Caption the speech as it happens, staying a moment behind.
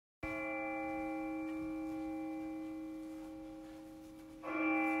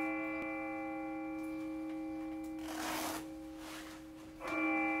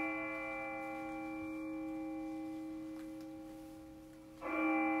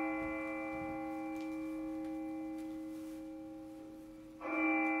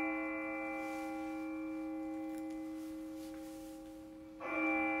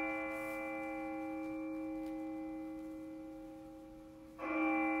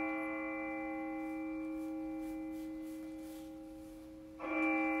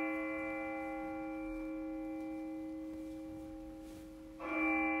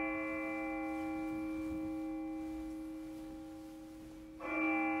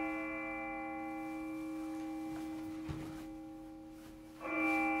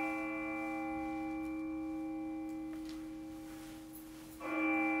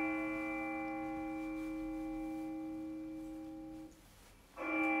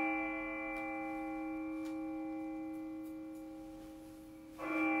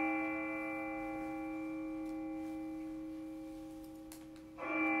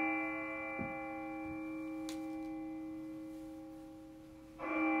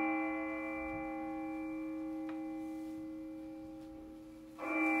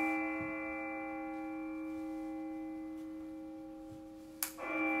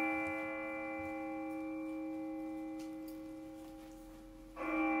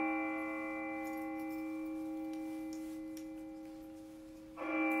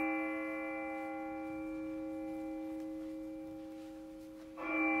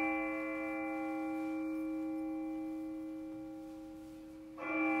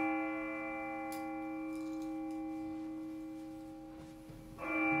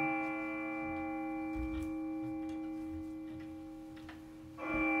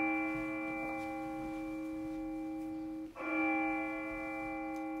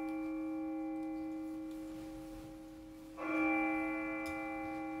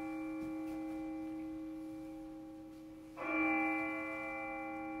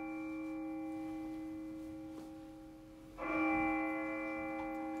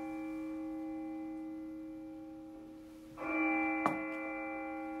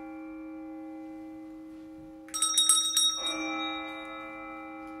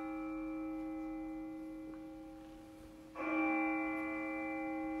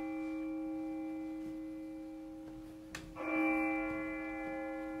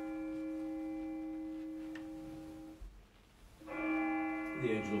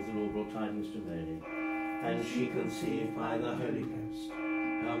angel of the Lord brought tidings to Mary, and she conceived by the Holy Ghost.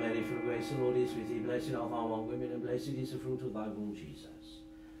 Hail Mary, full of grace, the Lord is with thee. Blessed art thou among women, and blessed is the fruit of thy womb, Jesus.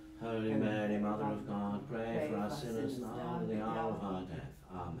 Holy Mary, Mother of God, pray for us sinners now and at the hour of our death.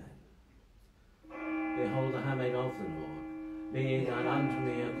 Amen. Behold the handmaid of the Lord, be it done unto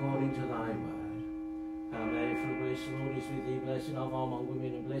me according to thy word. Hail Mary, full of grace, the Lord is with thee. Blessed art thou among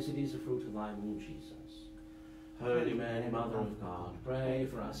women, and blessed is the fruit of thy womb, Jesus. Holy Mary, Mother of God, pray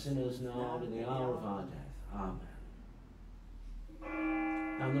for us sinners now and in the hour of our death. Amen.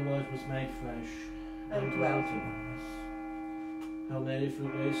 And the Word was made flesh and dwelt among us. Hail Mary, full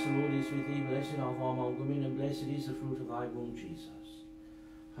of grace, the Lord is with thee. Blessed art thou among women, and blessed is the fruit of thy womb, Jesus.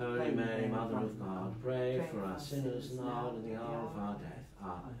 Holy Mary, Mother of God, pray for us sinners now and in the hour of our death.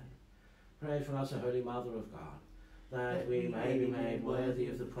 Amen. Pray for us, O Holy Mother of God, that we may be made worthy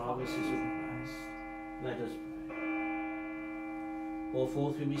of the promises of Christ. Let us pray. Pour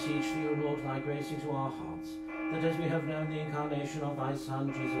forth, we beseech thee, O Lord, thy grace into our hearts, that as we have known the incarnation of thy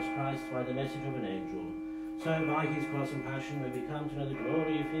Son, Jesus Christ, by the message of an angel, so by his cross and passion may we come to know the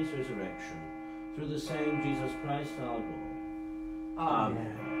glory of his resurrection, through the same Jesus Christ our Lord.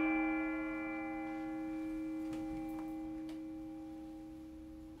 Amen.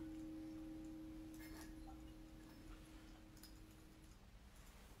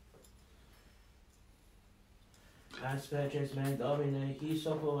 Asperges me Domine, qui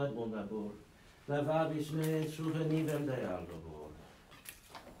soco et mundabur, lavabis me et suvenivem de albor.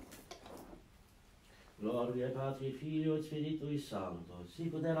 Gloria Patri, Filio et Spiritui Sancto,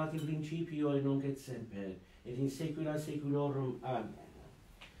 sic ut erat in principio et nunc et semper, et in saecula saeculorum. Amen.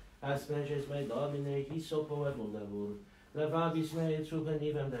 Asperges me Domine, qui soco et mundabur, lavabis me et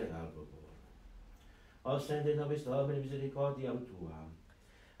suvenivem de albor. Ostende nobis Domine misericordiam tuam,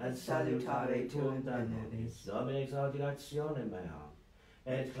 et salutare tuum da nobis, Domine exaltationem mea,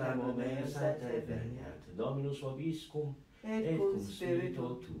 et clamor mea sancte veniat, Dominus vobiscum, et cum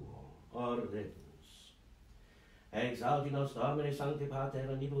spirito tuo, oremus. Exalti nos Domine Sancte Pater,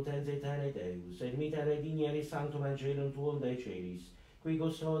 omnipotens aeterna Deus, et mitere digni sanctum angelum tuum de celis, qui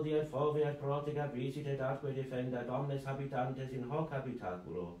custodi et fovi et protega visit et atque defendat omnes habitantes in hoc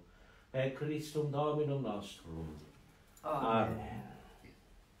habitaculo, et Christum Dominum nostrum. Amen.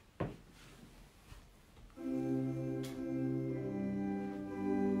 Amen.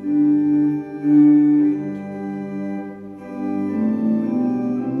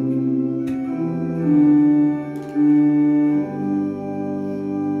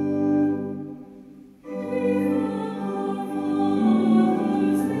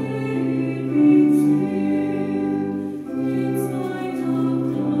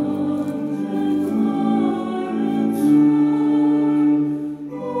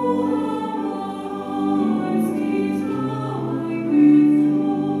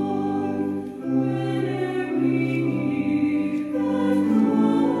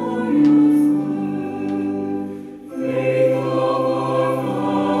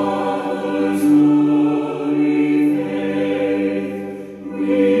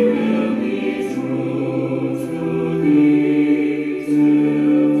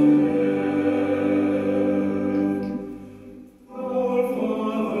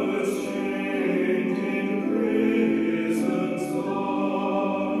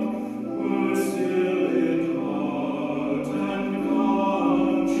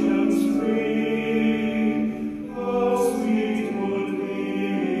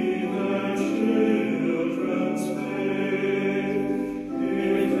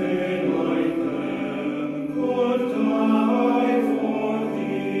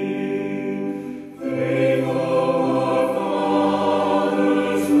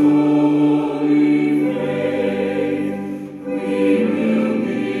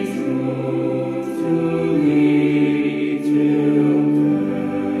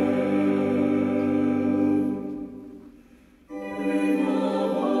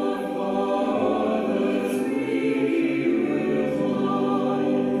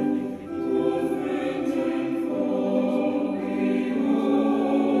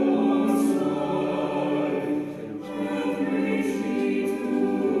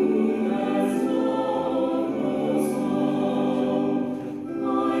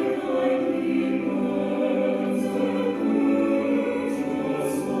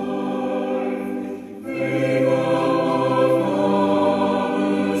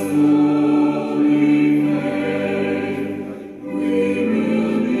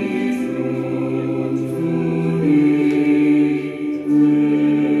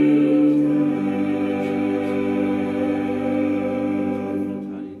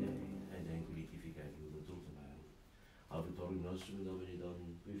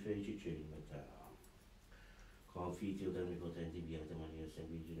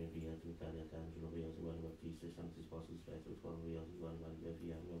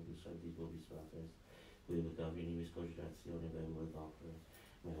 Spiritus Sancti Vobis Fratres, qui peccavi nimis cogitatione vengo et opere,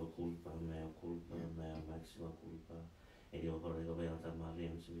 mea culpa, maxima culpa, et io prego beata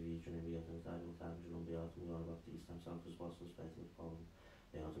Mariam, sibi Virgine, beatum Caelum Angelum, beatum Ioannem Baptistam, Sanctus vostros Petrus Paulum,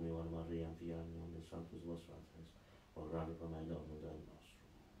 beatum Ioannem Mariam, fiam omnes Sanctus vos fratres, orare pro me Domino Deum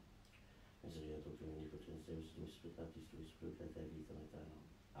nostrum. Miseria tutti omnipotens Deus, tuis peccatis tuis prudet et vitam aeternam.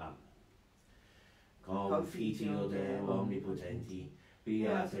 Amen. Confitio Deo omnipotenti,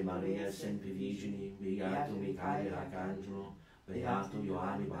 beate Maria semper Virgine, beatum Michael Arcangelo, beatum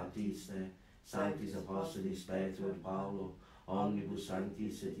Ioannem Baptiste, sanctis apostolis Petro et Paulo, omnibus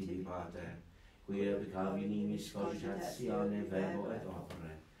sanctis et ibi pater, quia peccavi nimis cogitatione verbo et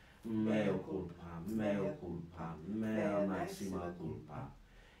opere, mea culpa, mea maxima culpa.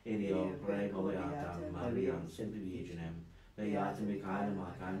 Et io prego beatam Mariam semper Virginem, beatum Michaelem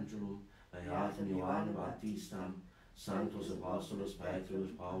Arcangelum, beatum Ioannem Baptistam, sanctos apostolos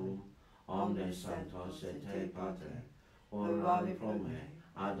Petrus Paulum, omnes sanctos et te pater, orare pro me,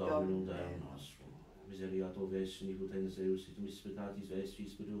 ad Dominum Deum nostrum. Miseria ves omnipotens Deus, et miseritatis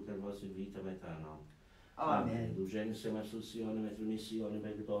vestris producer vos in vitam aeternam. Amen. Indulgentiam et absolutionem et remissionem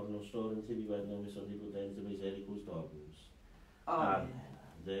peccatorem nostrorum, tibi et nobis omnipotens misericors Dominus. Amen.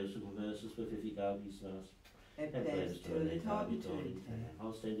 Deus conversus perfificabis nas, et plebs habitore in te,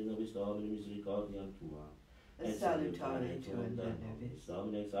 ostende nobis Domini misericordiam tua, et salutare tuam de nobis,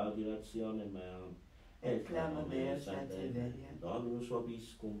 Domine exaudi rationem meam, et clama meas ante veniam, Dominus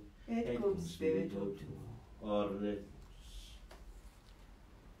vobiscum, et cum spiritu tuo. Oremus.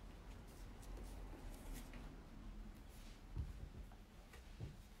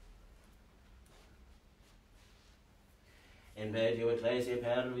 In medio ecclesiae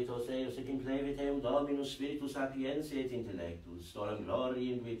pervitos Deus et implevit eum Dominus Spiritus sapientiae et intellectus, storam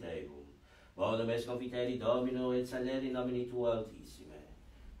gloriae in Deum. Bonum est confiteri Domino et saleri nomini Tua altissime.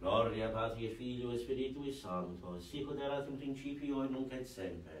 Gloria Patri et Filio et Spiritui Sancto, sic ut erat in principio et nunc et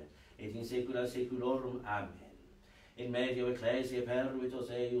semper, et in saecula saeculorum. Amen. In medio ecclesiae pervitos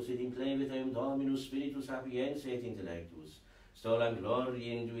Deus et implevit eum Dominus Spiritus sapientiae et intellectus, storam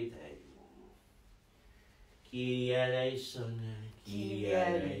gloriae in Deum. Kyrie eleison, Kyrie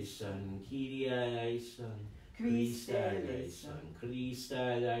eleison, Kyrie eleison, Christe eleison, Christe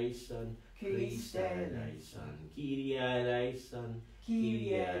eleison, Christe eleison, Kyrie eleison,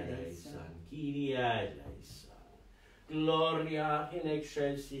 Kyrie eleison, Kyrie eleison. Gloria in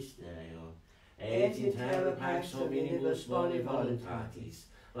excelsis Deo, et in terra pax hominibus boni voluntatis,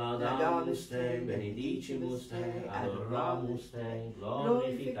 laudamus te, benedicimus te, adoramus te,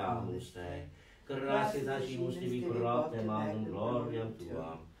 glorificamus te, gratias agimus tibi propter magnum gloriam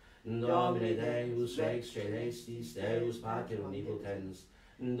tuam. Domine Deus Rex Celestis, Deus Pater Omnipotens,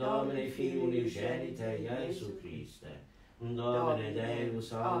 Domine Filii Unigenite Iesu Christe, Domine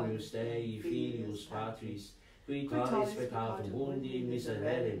Deus omnius Dei Filius Patris, qui tollis peccatum mundi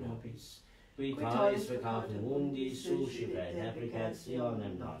miserere nobis, qui tollis peccatum mundi suscipet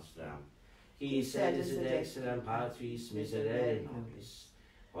deprecationem nostram, qui sedis et excelem Patris miserere nobis.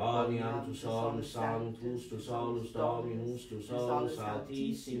 Quoniam tu solus sanctus, tu solus Dominus, tu solus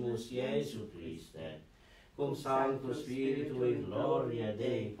Altissimus Iesu Christe, cum Sancto Spiritu in gloria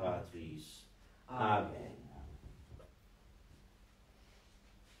Dei Patris. Amen.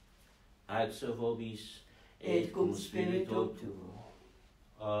 Axe vobis, et cum spiritu tuo.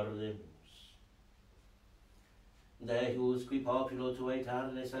 Ordemus. Deus, qui populo Tuae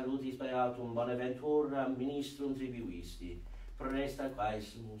aeterne salutis beatum Bonaventuram ministrum tribuisti, presta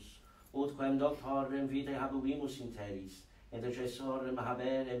quaesimus, ut quem doctorem vitae habuimus in terris, intercessorem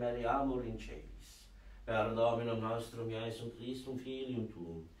habere meriamur in celis. Per Dominum nostrum Iesum Christum Filium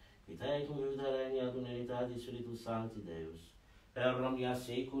Tuum, qui tecum vita regni ad unitatis Spiritus Sancti Deus, per omnia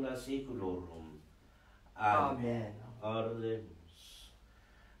saecula saeculorum. Amen. Ordemus.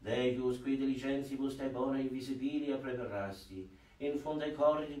 Deus, qui diligentibus te bona invisibilia preparasti, in funde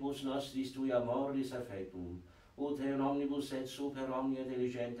corridibus nostris tui amoris affectum, ut in omnibus et super omnia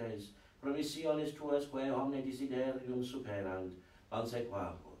diligentes, promissiones tuas quae omne desiderium superant,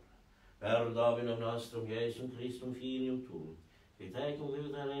 consequamur. Per Dominum nostrum Iesum Christum Filium Tuum, qui tecum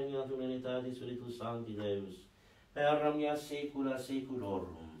vita regni ad unitatis Spiritus Sancti Deus, per omnia saecula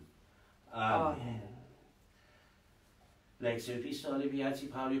saeculorum. Amen. Lex epistolae Beati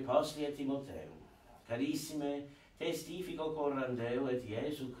Pauli Apostoli et Timotheum. Carissime, testifico coram Deo et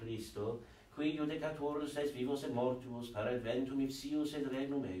Iesu Christo, qui judicatorus es vivos et mortuos per adventum ipsius et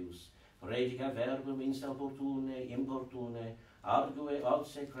regnum eius, predica verbum insta opportune, importune, argue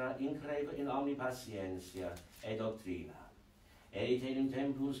obsecra increba in omni patientia et doctrina. Erit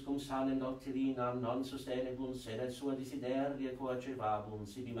tempus cum sanem doctrinam non sustenebunt, sed et sua desideria coacevabunt,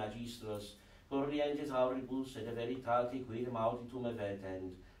 sibi magistros, corrientes auribus, et de veritate quidem auditum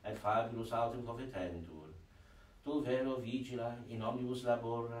evetent, et fabulus autem confetentur. Tu vero vigila, in omnibus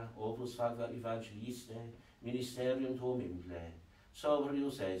labora, opus fac evangeliste, ministerium tuum imple,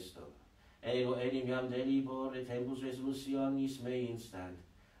 sobrius esto, ego enim iam delibor, et tempus resolutionis mei instant,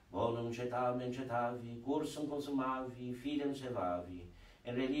 bonum cetamen cetavi, cursum consumavi, fidem servavi,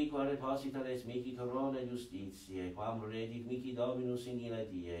 en reliqua reposita les mihi corona justitiae, quam redit mihi Dominus in illa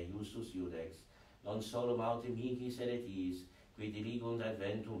die, justus judex, non solum autem mihi sedetis, qui dirigunt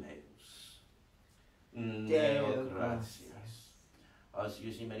adventum eus. Deo gratias. Os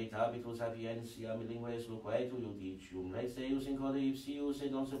ius immeritabitur sapientiam lingues loquetur judicium, lex Deus in code ipsius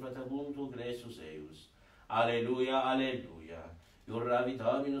et non supratabuntur gressus eius. Alleluia, alleluia. Juravi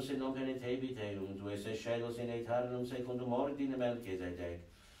Dominus et non penetebit eum, tu esse scelos in aeternum secundum ordine Melchizedec.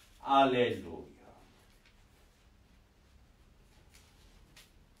 Alleluia.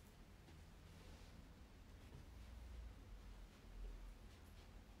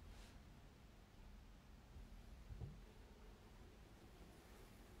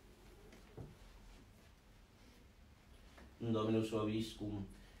 Dominus vobiscum,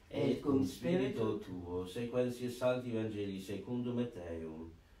 et cum spiritu tuo, sequentius sancti Evangelii secundum Matteum.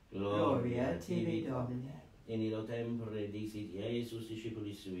 Gloria tibi, Domine. In illo tempore dixit Iesus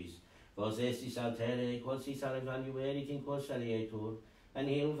discipulis suis, vos estis altere, quod si salem vanuerit in quos salietur,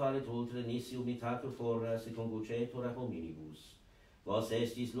 annihilum valet ultra nisi umitatur fora, se congucetur ab hominibus. Vos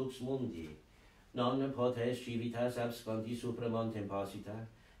estis lux mundi, non potest civitas abscondi supra montem posita,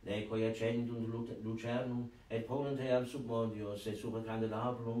 neque accendunt lucernum, et ponent eam sub modios, et super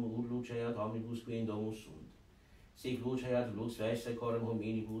candelabrum ut luceat omnibus qui in domus sunt. Sic luceat lux vesta coram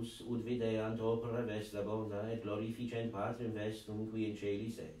hominibus, ut videant opera vesta bona, et glorificent Patrem vestum qui in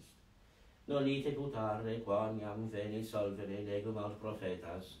celis est. Nolite putare, quoniam vene solvere legum aut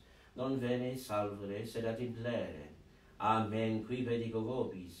prophetas, non vene salvere, sed ad implere. Amen, qui pedico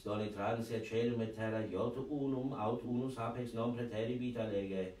vobis, done transia celum et terra iotu unum, aut unus apex non preteribit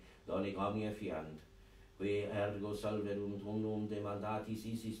lege, done omnia fiant. Qui ergo salverunt unum demandatis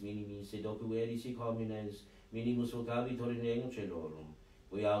isis minimis, et docueris hic homines, minimus vocabitor in regum celorum,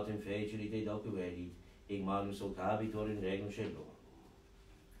 qui autem fecerit et docuerit, hic manus vocabitor in regum celorum.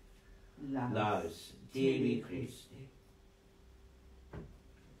 Laus tibi Christi.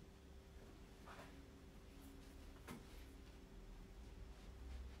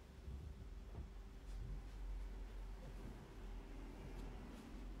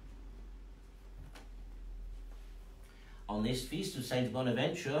 On this feast of Saint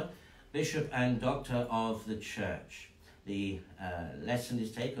Bonaventure, Bishop and Doctor of the Church. The lesson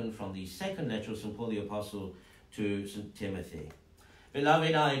is taken from the second letter of St. Paul the Apostle to St. Timothy.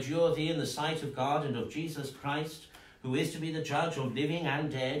 Beloved, I adjure thee in the sight of God and of Jesus Christ, who is to be the judge of living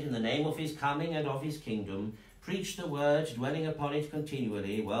and dead, in the name of his coming and of his kingdom, preach the word, dwelling upon it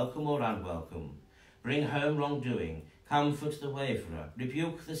continually, welcome or unwelcome. Bring home wrongdoing, comfort the waverer,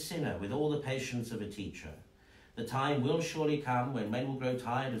 rebuke the sinner with all the patience of a teacher. The time will surely come when men will grow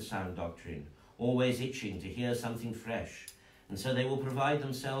tired of sound doctrine, always itching to hear something fresh, and so they will provide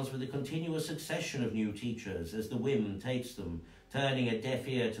themselves with a continuous succession of new teachers as the whim takes them, turning a deaf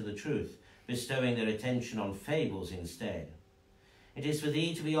ear to the truth, bestowing their attention on fables instead. It is for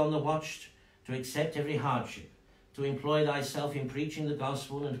thee to be on the watch, to accept every hardship, to employ thyself in preaching the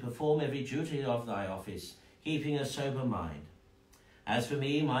gospel and perform every duty of thy office, keeping a sober mind. As for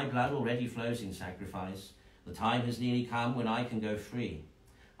me, my blood already flows in sacrifice. The time has nearly come when I can go free.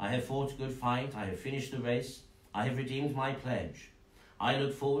 I have fought a good fight, I have finished the race, I have redeemed my pledge. I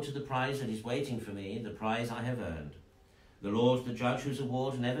look forward to the prize that is waiting for me, the prize I have earned. The Lord, the judge whose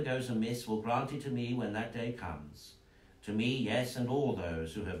award never goes amiss, will grant it to me when that day comes. To me, yes, and all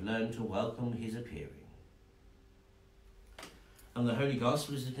those who have learned to welcome his appearing. And the Holy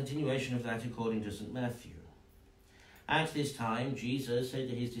Gospel is the continuation of that according to St. Matthew. At this time, Jesus said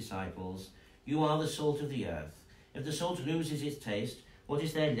to his disciples, "You are the salt of the earth. If the salt loses its taste, what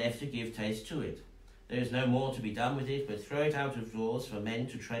is there left to give taste to it? There is no more to be done with it, but throw it out of doors for men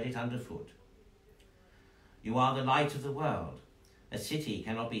to tread it underfoot. You are the light of the world. A city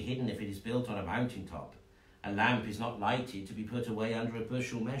cannot be hidden if it is built on a mountaintop. A lamp is not lighted to be put away under a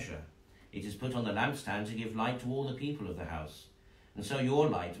bushel measure. It is put on the lampstand to give light to all the people of the house. And so your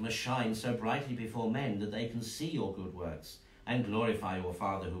light must shine so brightly before men that they can see your good works and glorify your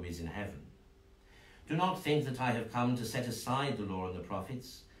Father who is in heaven. Do not think that I have come to set aside the law and the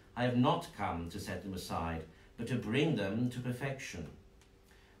prophets. I have not come to set them aside, but to bring them to perfection.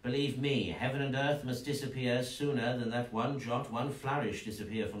 Believe me, heaven and earth must disappear sooner than that one jot, one flourish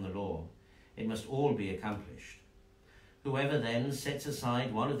disappear from the law. It must all be accomplished. Whoever then sets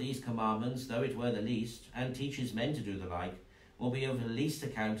aside one of these commandments, though it were the least, and teaches men to do the like, will be of the least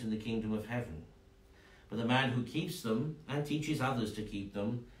account in the kingdom of heaven. But the man who keeps them and teaches others to keep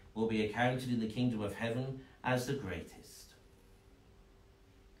them will be accounted in the kingdom of heaven as the greatest.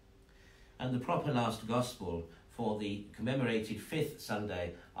 And the proper last gospel for the commemorated 5th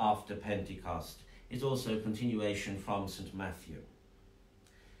Sunday after Pentecost is also a continuation from St. Matthew.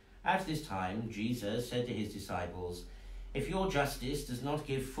 At this time, Jesus said to his disciples, "If your justice does not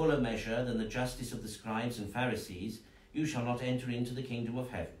give fuller measure than the justice of the scribes and Pharisees, you shall not enter into the kingdom of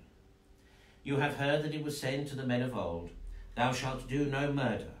heaven. You have heard that it was said to the men of old, 'Thou shalt do no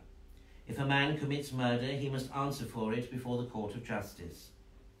murder.' If a man commits murder, he must answer for it before the court of justice.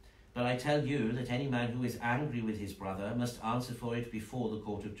 But I tell you that any man who is angry with his brother must answer for it before the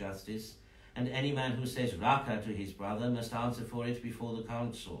court of justice, and any man who says Raka to his brother must answer for it before the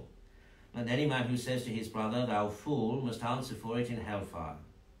council. And any man who says to his brother, 'Thou fool,' must answer for it in hellfire.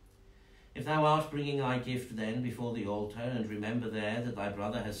 If thou art bringing thy gift then before the altar, and remember there that thy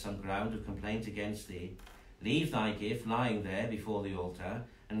brother has some ground of complaint against thee, leave thy gift lying there before the altar,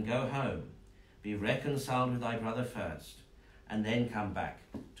 and go home. Be reconciled with thy brother first, and then come back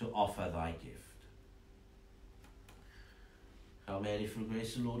to offer thy gift." Hail Mary, full of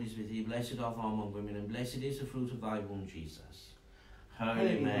grace, the Lord is with thee. Blessed art thou among women, and blessed is the fruit of thy womb, Jesus.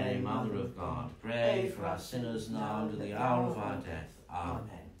 Holy Mary, Mother of God, pray for us sinners now and at the hour of our death.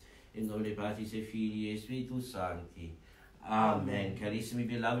 Amen. In nomine Patris et Filii et Spiritus Sancti. Amen. Carissimi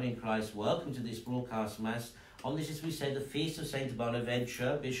beloved in Christ, welcome to this broadcast Mass on this, as we said, the feast of Saint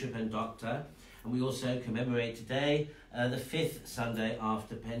Bonaventure, Bishop and Doctor. And we also commemorate today the 5th Sunday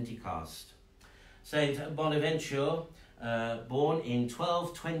after Pentecost. Saint Bonaventure, born in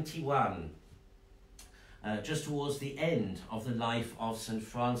 1221, just towards the end of the life of St.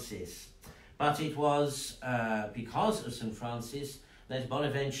 Francis. But it was because of St. Francis that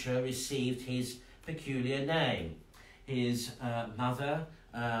Bonaventure received his peculiar name. His mother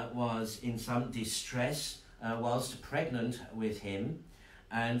was in some distress whilst pregnant with him,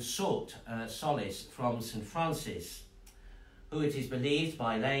 and sought solace from St. Francis, who it is believed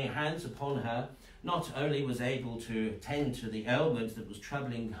by laying hands upon her not only was able to tend to the ailment that was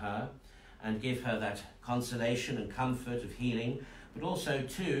troubling her and give her that consolation and comfort of healing, but also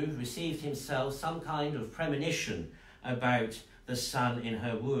too received himself some kind of premonition about the son in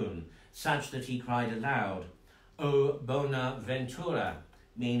her womb, such that he cried aloud, "O Bonaventure,"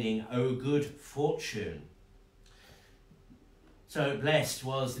 meaning "O good fortune." So blessed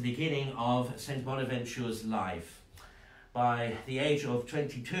was the beginning of St. Bonaventure's life. By the age of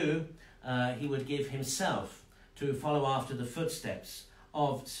 22, he would give himself to follow after the footsteps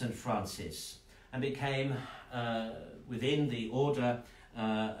of St. Francis, and became, within the order,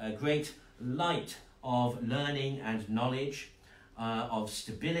 a great light of learning and knowledge, of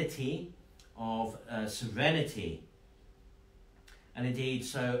stability, of serenity. And indeed,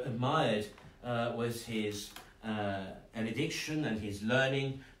 so admired was his erudition and his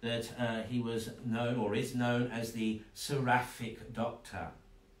learning that he was known, or is known, as the seraphic doctor.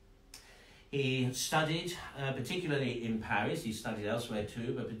 He studied particularly in Paris. He studied elsewhere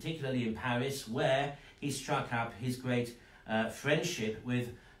too, but particularly in Paris, where he struck up his great friendship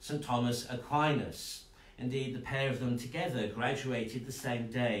with St. Thomas Aquinas. Indeed, the pair of them together graduated the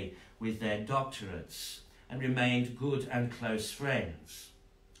same day with their doctorates and remained good and close friends.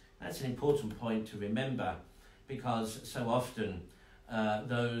 That's an important point to remember, because so often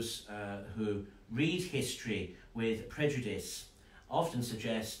those who read history with prejudice often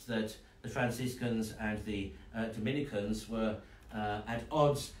suggest that the Franciscans and the Dominicans were at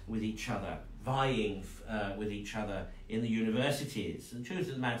odds with each other, vying with each other in the universities. The truth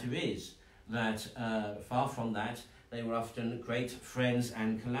of the matter is that far from that, they were often great friends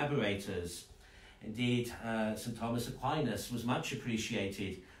and collaborators. Indeed, St. Thomas Aquinas was much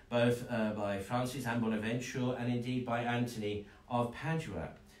appreciated both by Francis and Bonaventure, and indeed by Anthony of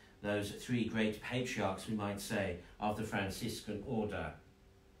Padua, those three great patriarchs, we might say, of the Franciscan order.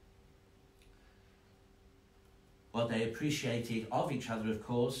 What they appreciated of each other, of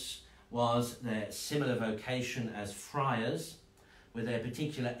course, was their similar vocation as friars, with their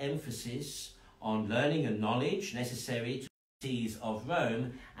particular emphasis on learning and knowledge necessary to the sees of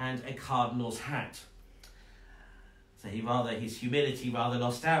Rome, and a cardinal's hat. So his humility rather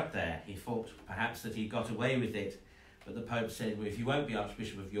lost out there. He thought perhaps that he got away with it, but the Pope said, well, if you won't be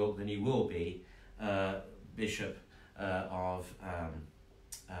Archbishop of York, then you will be Bishop of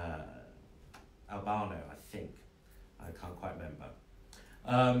Albano, I think. I can't quite remember.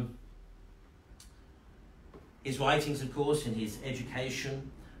 His writings, of course, and his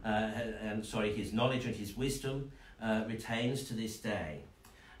education, his knowledge and his wisdom retains to this day.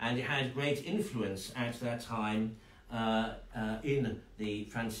 And it had great influence at that time in the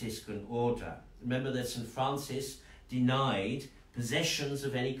Franciscan order. Remember that St. Francis denied possessions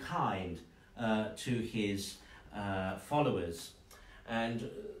of any kind to his followers. And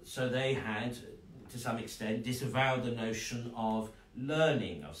so they had, to some extent, disavowed the notion of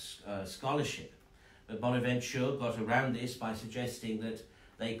learning, of scholarship. But Bonaventure got around this by suggesting that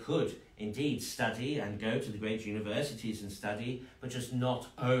they could indeed study and go to the great universities and study, but just not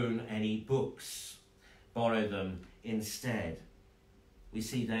own any books, borrow them instead. We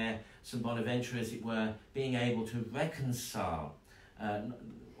see there St. Bonaventure, as it were, being able to reconcile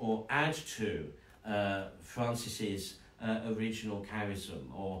or add to Francis's original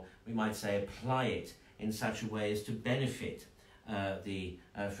charism, or we might say apply it in such a way as to benefit the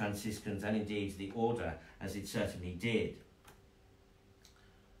Franciscans and indeed the order, as it certainly did.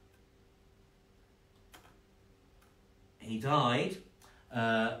 He died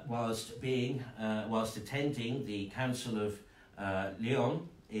whilst attending the Council of Lyon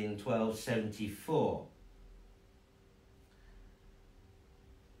in 1274,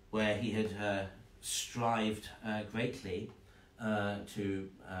 where he had strived greatly to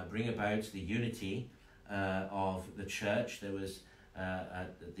bring about the unity of the church. There was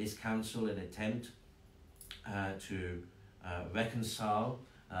at this council an attempt to reconcile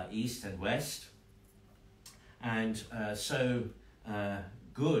East and West, and so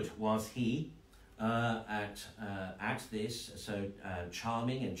good was he at this, so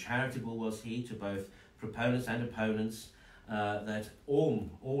charming and charitable was he to both proponents and opponents, that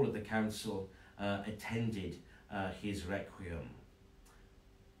all of the council attended his requiem.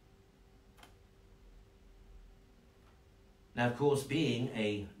 Now, of course, being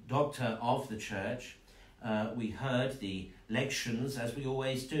a doctor of the church, we heard the lections, as we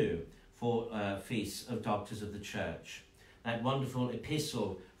always do, for feasts of doctors of the church. That wonderful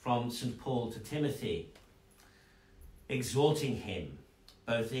epistle from St. Paul to Timothy, exhorting him,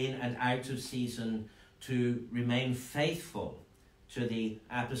 both in and out of season, to remain faithful to the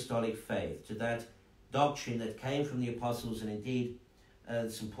apostolic faith, to that doctrine that came from the apostles, and indeed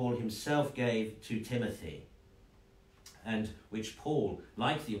St. Paul himself gave to Timothy, and which Paul,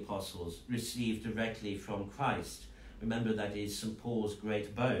 like the apostles, received directly from Christ. Remember, that is St. Paul's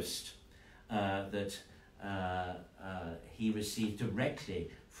great boast, that he received directly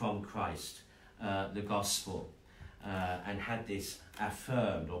from Christ the gospel, and had this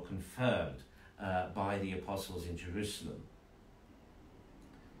affirmed or confirmed by the apostles in Jerusalem.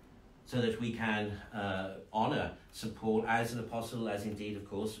 So that we can honour St. Paul as an apostle, as indeed, of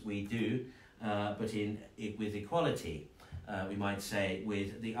course, we do, but with equality, we might say,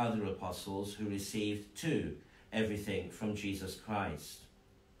 with the other apostles who received too everything from Jesus Christ.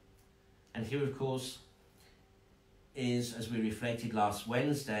 And here, of course, is, as we reflected last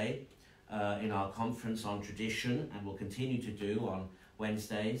Wednesday in our conference on tradition, and will continue to do on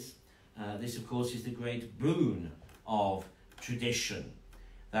Wednesdays, this, of course, is the great boon of tradition,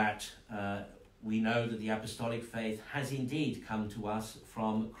 that we know that the apostolic faith has indeed come to us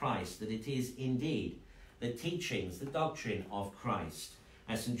from Christ, that it is indeed the teachings, the doctrine of Christ.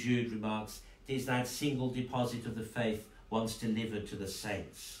 As St. Jude remarks, it is that single deposit of the faith once delivered to the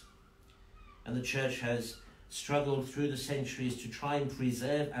saints. And the Church has struggled through the centuries to try and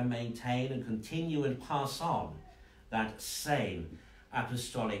preserve and maintain and continue and pass on that same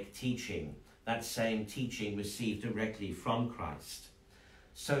apostolic teaching, that same teaching received directly from Christ,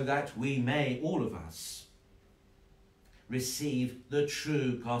 so that we may, all of us, receive the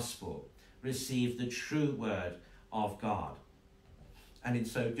true gospel, receive the true word of God, and in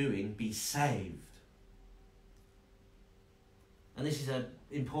so doing be saved. And this is an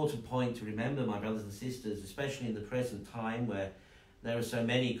important point to remember, my brothers and sisters, especially in the present time where there are so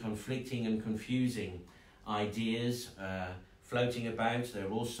many conflicting and confusing ideas floating about. There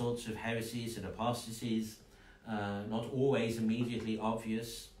are all sorts of heresies and apostasies, not always immediately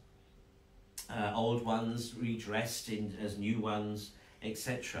obvious, old ones redressed as new ones,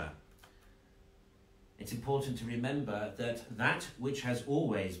 etc. It's important to remember that that which has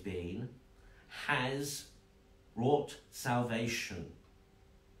always been has wrought salvation.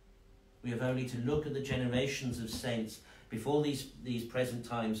 We have only to look at the generations of saints before these present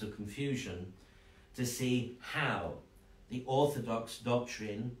times of confusion to see how the orthodox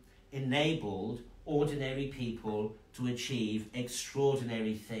doctrine enabled ordinary people to achieve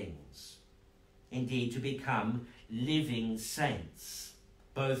extraordinary things, indeed to become living saints,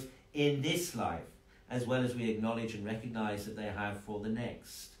 both in this life as well as we acknowledge and recognize that they have for the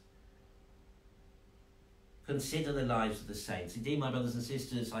next. Consider the lives of the saints. Indeed, my brothers and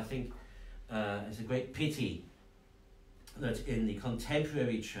sisters, I think it's a great pity that in the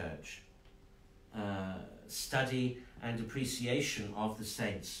contemporary church, study and appreciation of the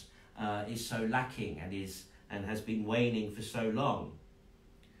saints is so lacking and has been waning for so long,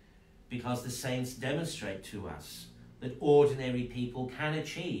 because the saints demonstrate to us that ordinary people can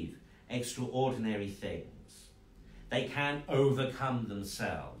achieve extraordinary things. They can overcome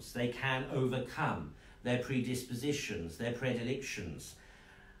themselves. They can overcome their predispositions, their predilections.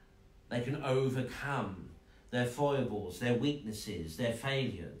 They can overcome their foibles, their weaknesses, their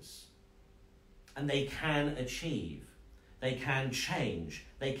failures. And they can achieve, they can change,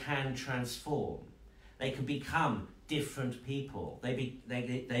 they can transform. They can become different people.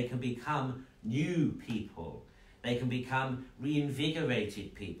 They can become new people. They can become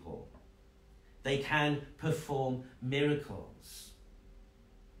reinvigorated people. They can perform miracles.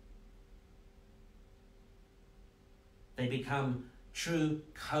 They become true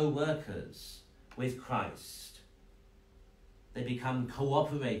co-workers with Christ. They become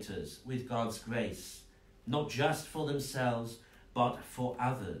cooperators with God's grace, not just for themselves, but for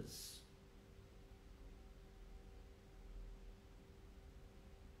others.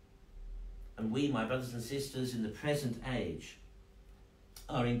 And we, my brothers and sisters, in the present age,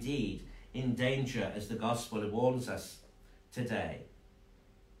 are indeed in danger, as the gospel warns us today.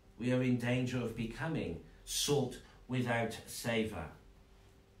 We are in danger of becoming salt without savour.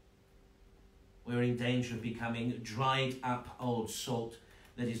 We're in danger of becoming dried up old salt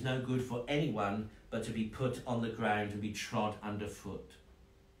that is no good for anyone but to be put on the ground and be trod underfoot.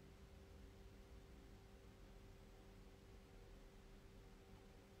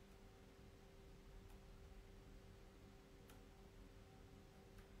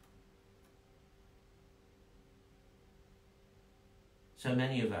 So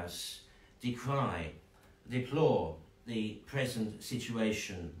many of us deplore the present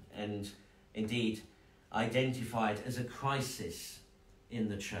situation, and indeed identified as a crisis in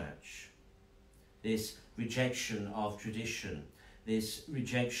the church. This rejection of tradition, this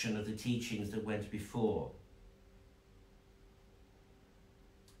rejection of the teachings that went before.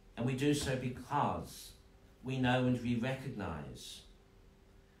 And we do so because we know and we recognize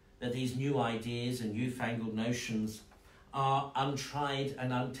that these new ideas and newfangled notions are untried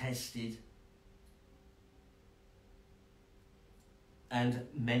and untested, and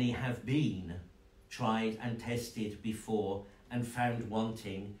many have been tried and tested before and found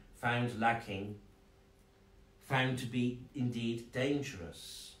wanting, found lacking, found to be indeed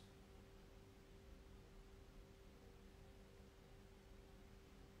dangerous.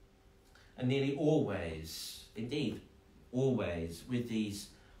 And nearly always, indeed always, with these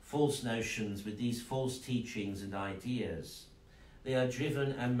false notions, with these false teachings and ideas, they are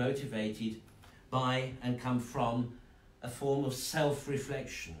driven and motivated by and come from a form of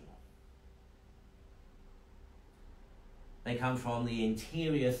self-reflection. They come from the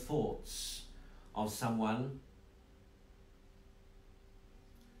interior thoughts of someone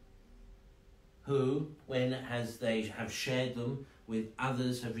who, when as they have shared them with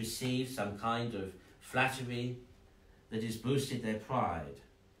others, have received some kind of flattery that has boosted their pride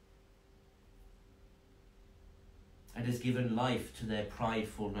and has given life to their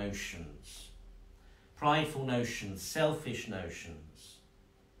prideful notions. Prideful notions, selfish notions,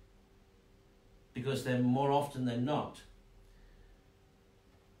 because they're more often than not,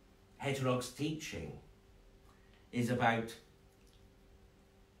 heterodox teaching is about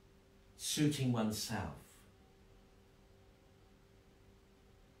suiting oneself.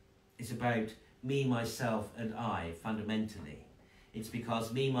 It's about me, myself, and I, fundamentally. It's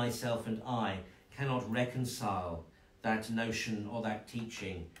because me, myself, and I cannot reconcile that notion or that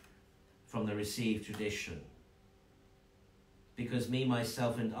teaching from the received tradition. Because me,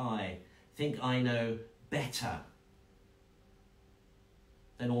 myself, and I think I know better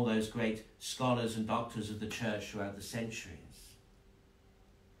than all those great scholars and doctors of the church throughout the centuries.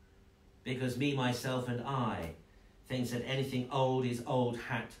 Because me, myself, and I thinks that anything old is old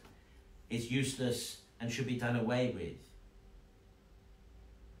hat, is useless and should be done away with.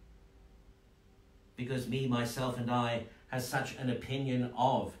 Because me, myself, and I has such an opinion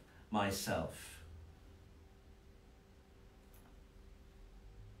of myself.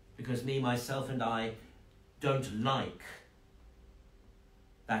 Because me, myself, and I don't like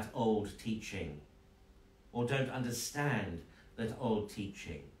that old teaching, or don't understand that old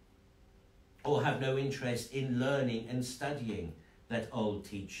teaching, or have no interest in learning and studying that old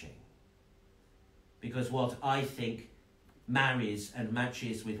teaching. Because what I think marries and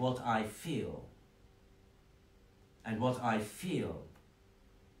matches with what I feel, and what I feel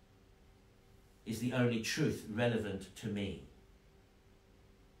is the only truth relevant to me.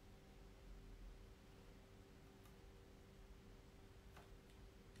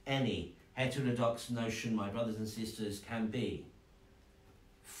 Any heterodox notion, my brothers and sisters, can be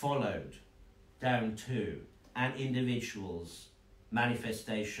followed down to an individual's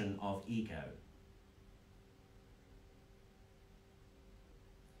manifestation of ego.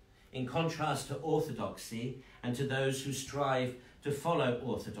 In contrast to orthodoxy and to those who strive to follow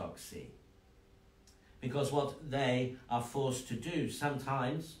orthodoxy, because what they are forced to do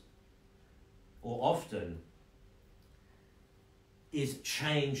sometimes, or often, is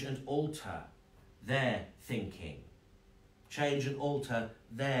change and alter their thinking, change and alter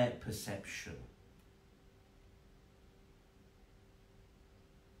their perception.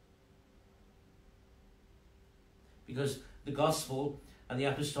 Because the gospel and the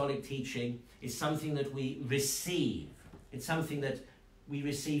apostolic teaching is something that we receive. It's something that we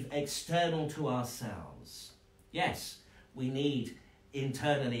receive external to ourselves. Yes, we need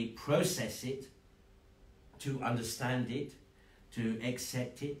internally process it, to understand it, to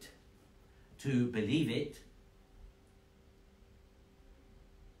accept it, to believe it.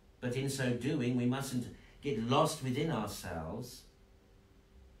 But in so doing, we mustn't get lost within ourselves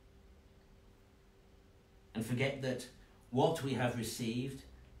and forget that what we have received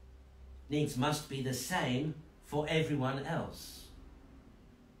needs must be the same for everyone else.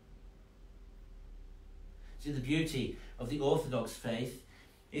 See, the beauty of the Orthodox faith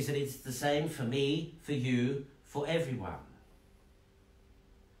is that it's the same for me, for you, for everyone.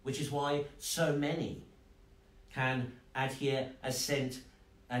 Which is why so many can adhere, assent,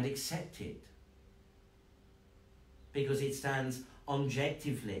 and accept it. Because it stands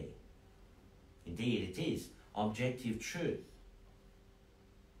objectively. Indeed, it is objective truth.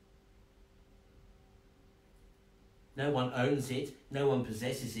 No one owns it, no one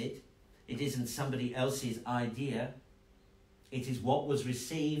possesses it. It isn't somebody else's idea. It is what was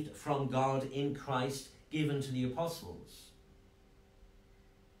received from God in Christ, given to the apostles.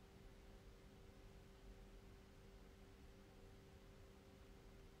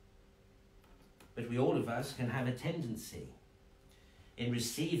 But we, all of us, can have a tendency in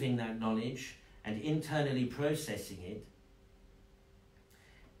receiving that knowledge and internally processing it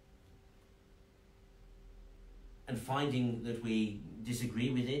and finding that we disagree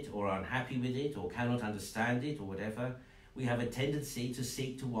with it or are unhappy with it or cannot understand it or whatever. We have a tendency to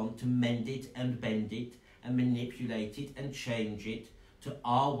seek to want to mend it and bend it and manipulate it and change it to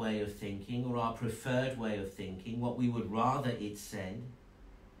our way of thinking or our preferred way of thinking, what we would rather it said.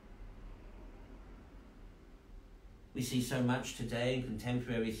 We see so much today in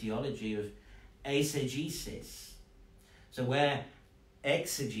contemporary theology of eisegesis. So where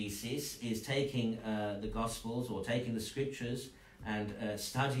exegesis is taking the Gospels or taking the Scriptures and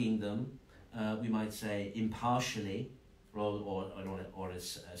studying them, we might say impartially, or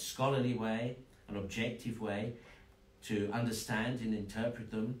a scholarly way, an objective way to understand and interpret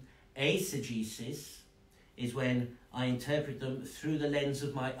them. Eisegesis is when I interpret them through the lens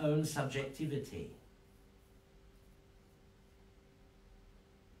of my own subjectivity.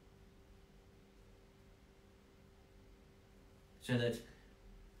 So that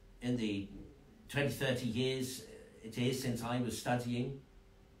in the 20, 30 years it is since I was studying,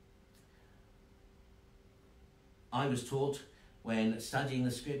 I was taught when studying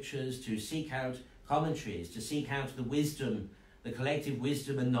the Scriptures to seek out commentaries, to seek out the wisdom, the collective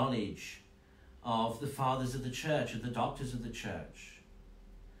wisdom and knowledge of the fathers of the church, of the doctors of the church,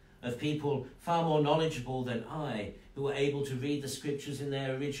 of people far more knowledgeable than I, who were able to read the Scriptures in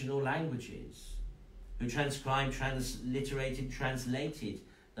their original languages, who transcribed, transliterated, translated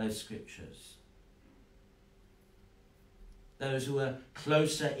those Scriptures. Those who were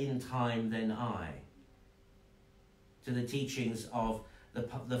closer in time than I to the teachings of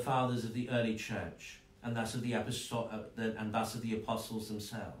the fathers of the early church, and thus of the apostles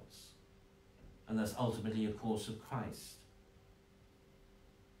themselves, and thus ultimately, of course, of Christ.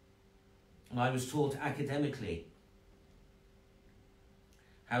 And I was taught academically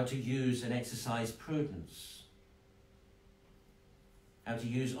how to use and exercise prudence, how to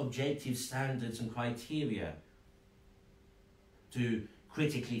use objective standards and criteria to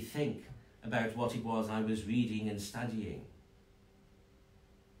critically think about what it was I was reading and studying.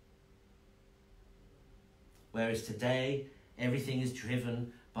 Whereas today, everything is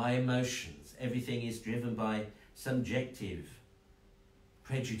driven by emotions, everything is driven by subjective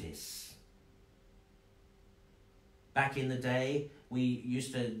prejudice. Back in the day, they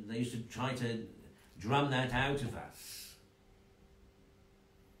used to try to drum that out of us.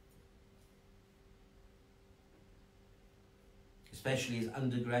 especially as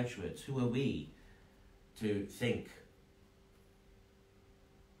undergraduates. Who are we to think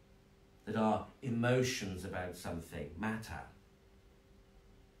that our emotions about something matter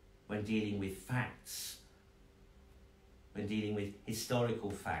when dealing with facts, when dealing with historical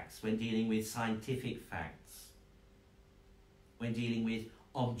facts, when dealing with scientific facts, when dealing with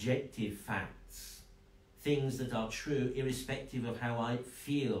objective facts, things that are true irrespective of how I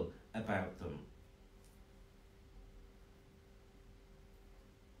feel about them.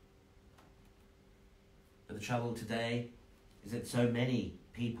 But the trouble today is that so many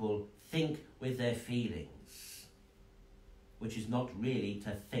people think with their feelings, which is not really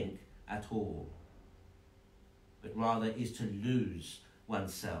to think at all, but rather is to lose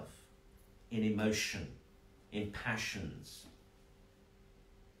oneself in emotion, in passions.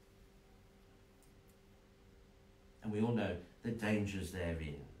 And we all know the dangers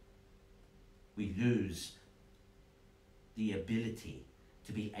therein. We lose the ability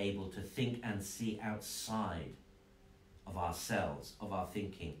to be able to think and see outside of ourselves, of our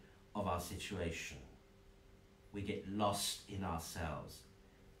thinking, of our situation. We get lost in ourselves.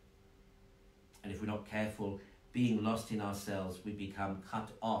 And if we're not careful, being lost in ourselves, we become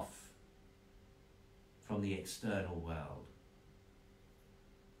cut off from the external world.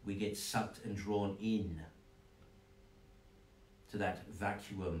 We get sucked and drawn in to that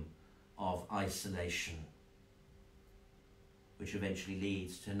vacuum of isolation, which eventually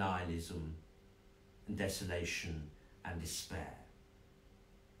leads to nihilism and desolation and despair.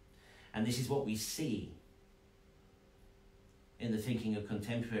 And this is what we see in the thinking of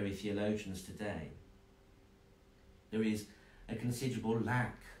contemporary theologians today. There is a considerable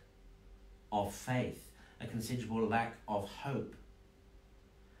lack of faith, a considerable lack of hope,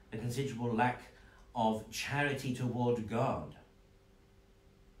 a considerable lack of charity toward God,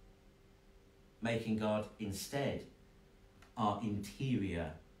 making God instead our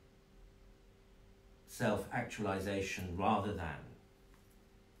interior self-actualization rather than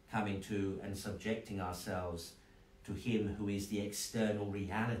coming to and subjecting ourselves to him who is the external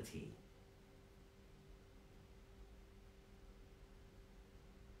reality.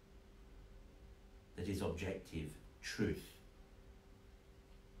 That is objective truth.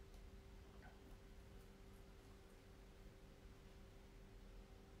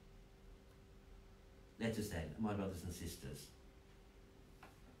 Let us then, my brothers and sisters,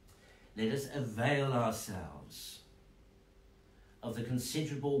 let us avail ourselves of the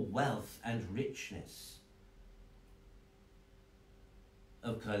considerable wealth and richness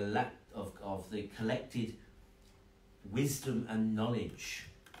of the collected wisdom and knowledge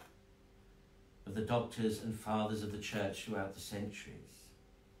of the doctors and fathers of the church throughout the centuries.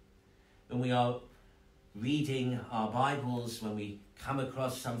 When we are reading our Bibles, when we come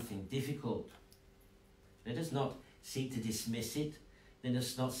across something difficult, let us not seek to dismiss it. Let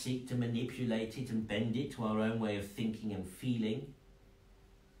us not seek to manipulate it and bend it to our own way of thinking and feeling.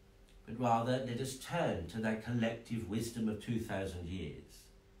 But rather, let us turn to that collective wisdom of 2,000 years.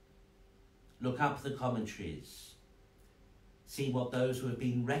 Look up the commentaries. See what those who have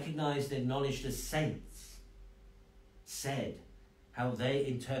been recognized and acknowledged as saints said, how they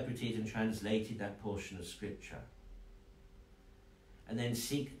interpreted and translated that portion of Scripture. And then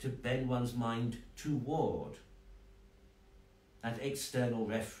seek to bend one's mind toward that external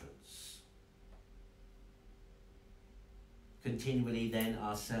reference. Continually then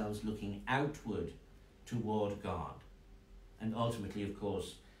ourselves looking outward toward God. And ultimately, of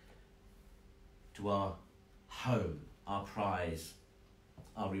course, to our home, our prize,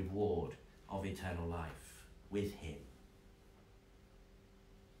 our reward of eternal life with him.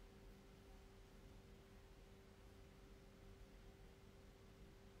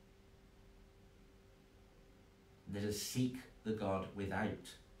 Let us seek the God without,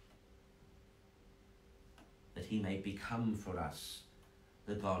 that he may become for us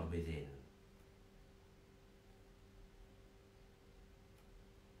the God within.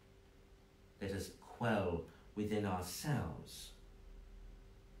 Let us quell within ourselves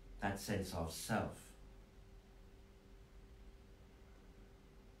that sense of self.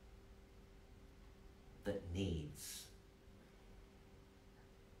 That needs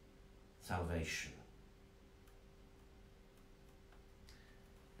salvation.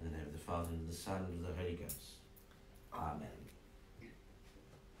 In the name of the Father, and of the Son, and of the Holy Ghost. Amen.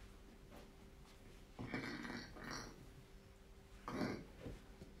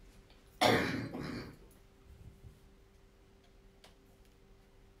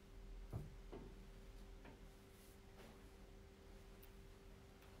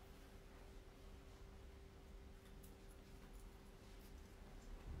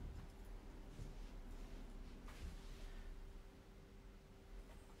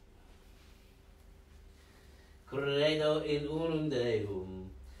 in unum Deum,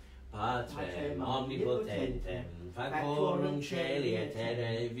 Patrem omnipotentem, factorum celi et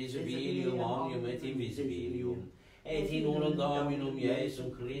terrae, visibilium omnium et invisibilium, et in unum Dominum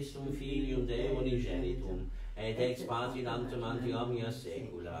Iesum Christum Filium Deo unigenitum, et ex patrinantum ante omnia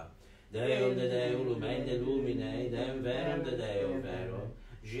saecula, Deum de Deo lumende lumine, Deum verum de Deo vero,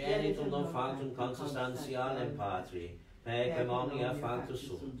 genitum non factum consubstantialem Patri, pecum omnia factus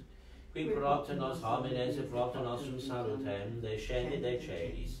sunt, qui propter nos homines et propter nostrum salutem, descendit de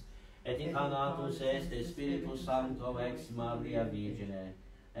celis, et incarnatus est Spiritus Sancto ex Maria Virgine,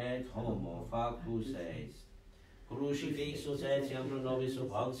 et homo factus est. Crucifixus etiam pro nobis sub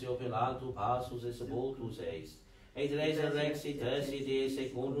Pontio Pilato passus et sepultus est, et resurrexit esse die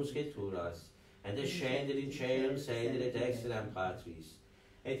secundum Scripturas, et descendit in caelum sedit et exteram Patris,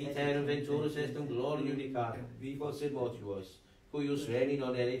 et iterum venturus est cum gloria unicatum, vivos et mortuos, cuius regni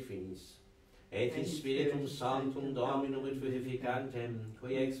non erit finis, et in Spiritum Sanctum Dominum et vivificantem,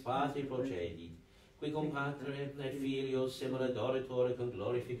 qui ex Patri procedit, qui cum Patre et Filios semel adoratore cum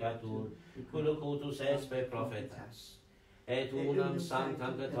glorificatur, qui locutus est per prophetas, et unam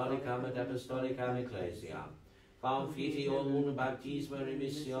sanctam catholicam et apostolicam ecclesiam, confitio unum baptisma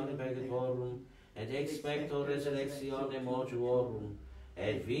remissione peccatorum, et expecto resurrectione mortuorum,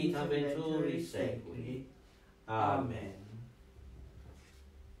 et vita venturis seculi. Amen.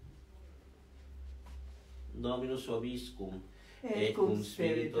 Dominus vobiscum, et cum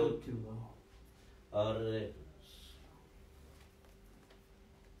spiritu tuo. Oremus.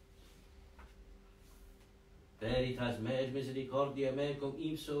 Veritas me, misericordia me, cum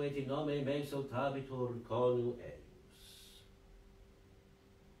ipso et in nome me exaltabitur conu eius.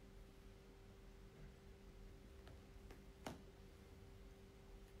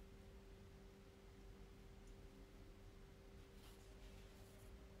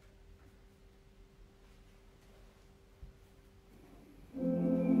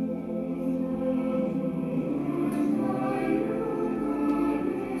 Before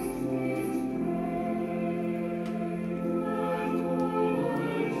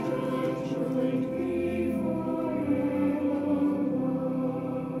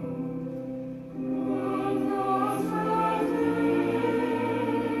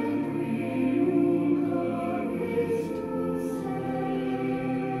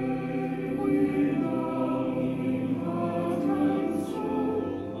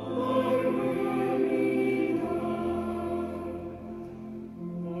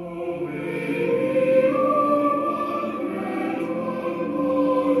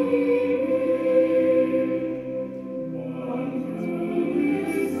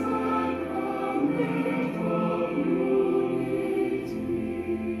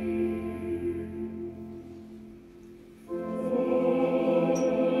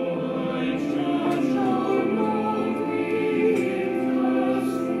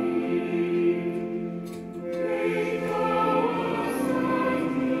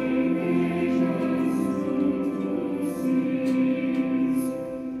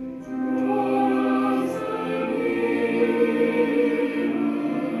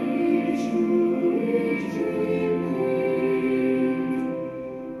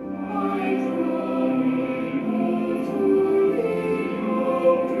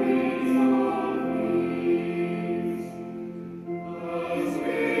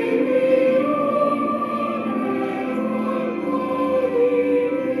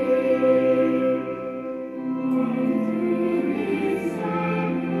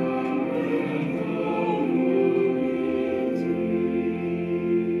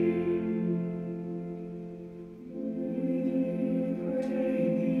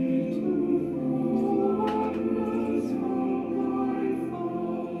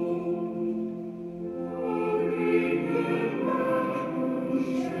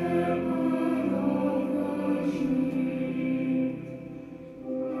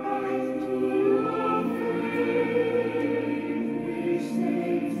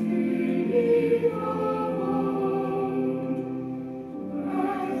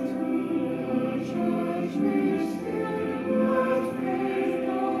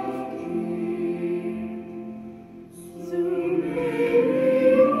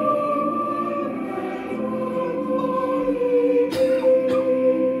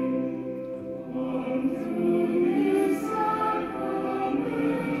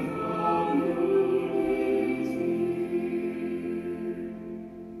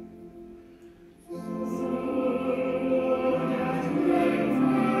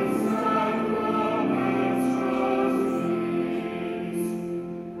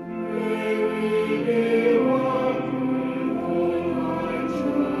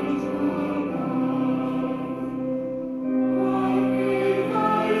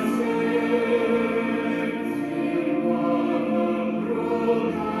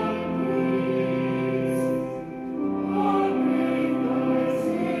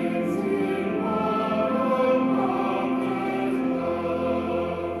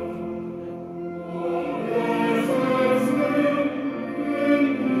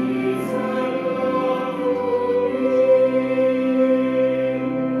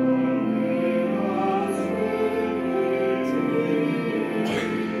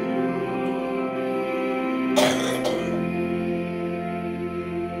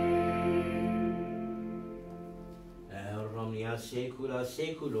saecula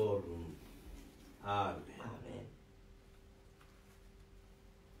saeculorum. Amen. Amen.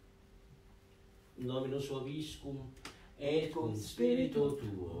 Dominus vobiscum, et cum spiritu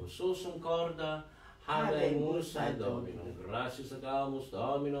tuo, susum corda, habemus ad Dominum, gratias agamus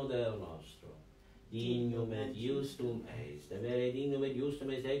Domino Deo nostro. Dignum et justum est, devere dignum et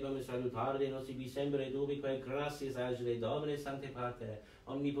justum est equam salutare nos ibi semper et ubique gratias agere Domine Sancte Pater,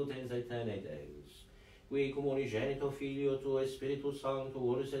 omnipotens aeternae Deus. Qui cum unigenito Filio tuo Spiritus Sancto,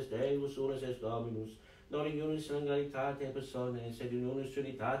 unus est Deus, unus est Dominus, non in unus singularitate personae, sed in unus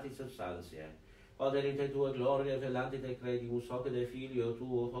unitatis substantiae. Quod in te tua gloria velante te credimus, hoc de Filio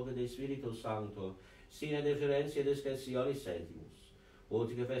tuo, hoc de Spiritus Sancto, sine differentia discretionis sentimus.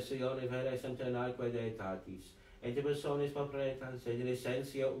 Utica fessione vera sempernaeque deitatis, et in personis propretas, et in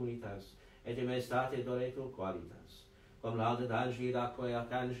essentia unitas, et in maestate doretur qualitas. Quam laudet angeli d'aquae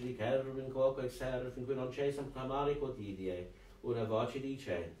ac angeli cherubim quoque seraphim, qui non cessam clamare quotidie, una voce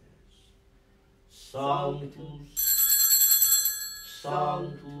dicentes. Sanctus,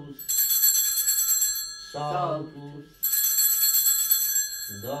 Sanctus, Sanctus,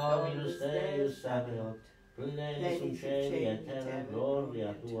 Dominus Deus Sabaoth, plenus celi et terra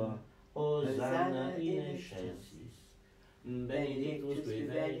gloria tua, Hosanna in excelsis. Benedictus qui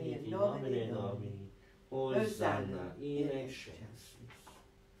venit in nomine Domini, Hosanna in excelsis.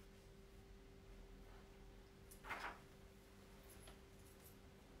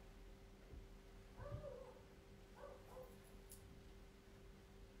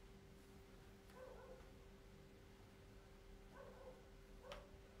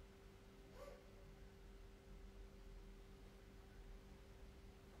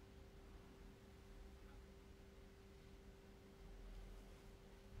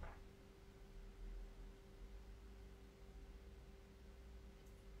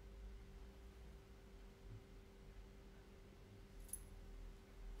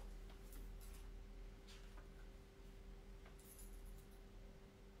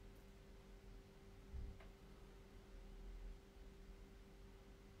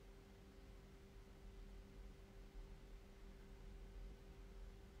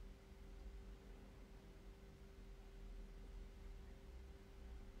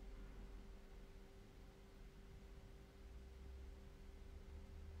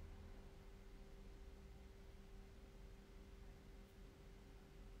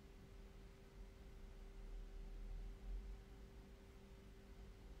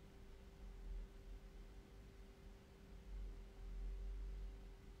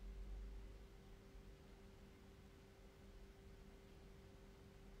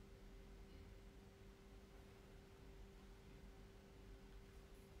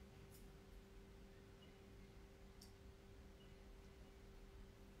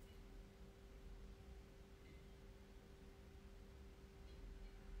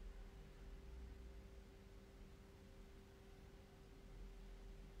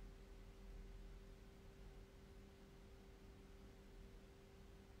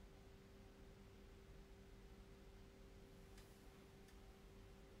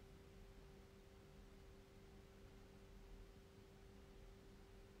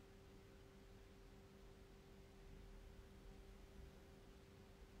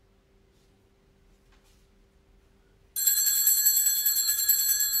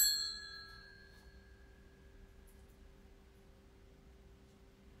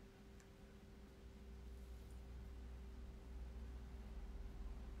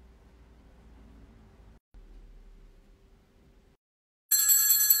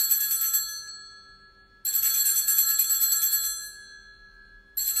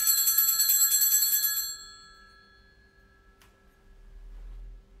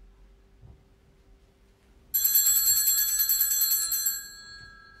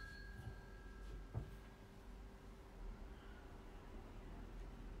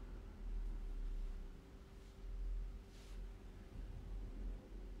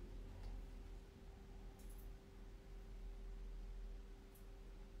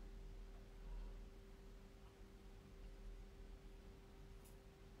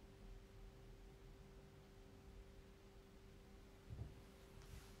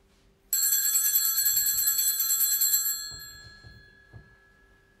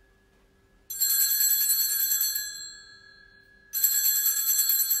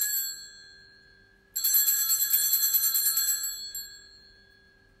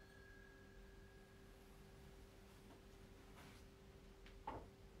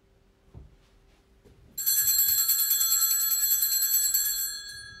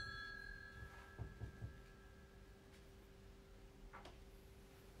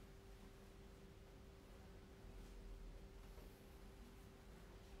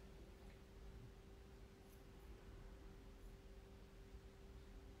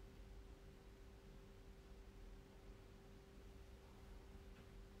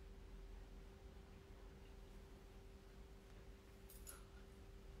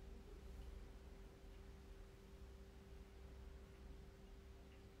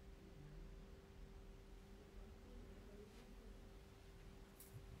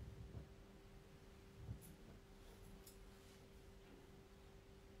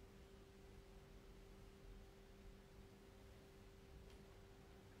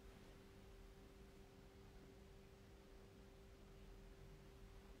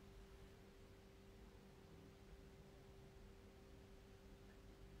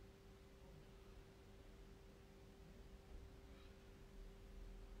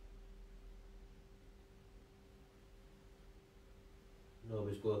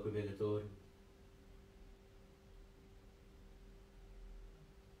 nobis quoque peccator.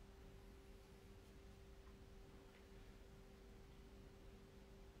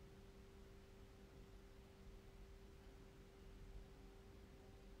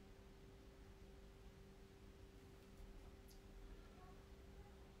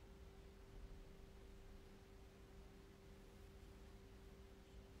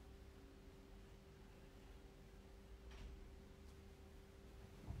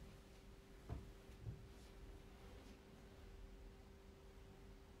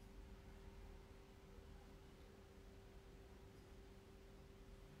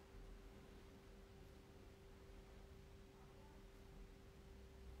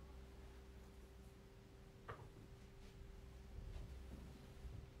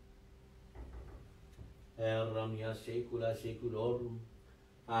 Eram mia saecula saeculorum.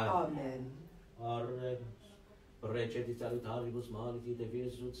 Amen. Oremus. Precedit salutaribus maliti de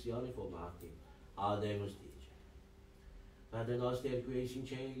resurrectione formati. Ademus dice. Pater noster qui es in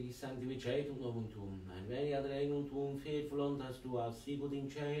caeli, sanctificetur nomen tuum, et veniat regnum tuum, fiat voluntas tua, sicut in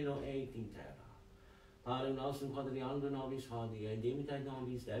cielo et in terra. Panem nostrum quotidianum nobis hodie, et dimitte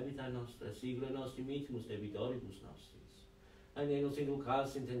nobis debita nostra, sicut nos dimittimus debitoribus nostris. Et ne nos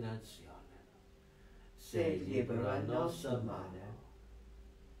inducas in tentationem, sed libera nos a malo.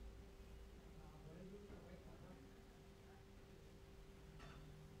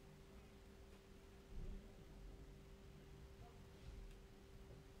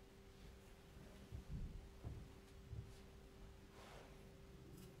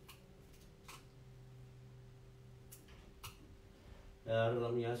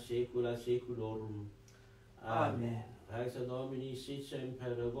 Eram mia saecula saeculorum. Amen. Pax Domini sit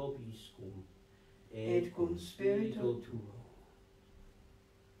semper vobiscum, Et cum spiritu tuo.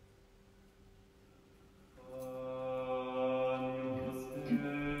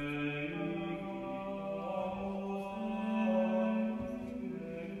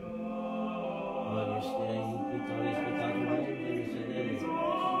 Agnus Dei, qui tollis peccatum mundi, miserere.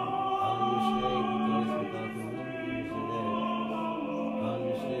 Agnus Dei, qui tollis peccatum mundi, miserere.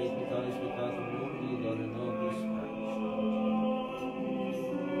 Agnus Dei, qui tollis peccatum mundi, dona nobis pace.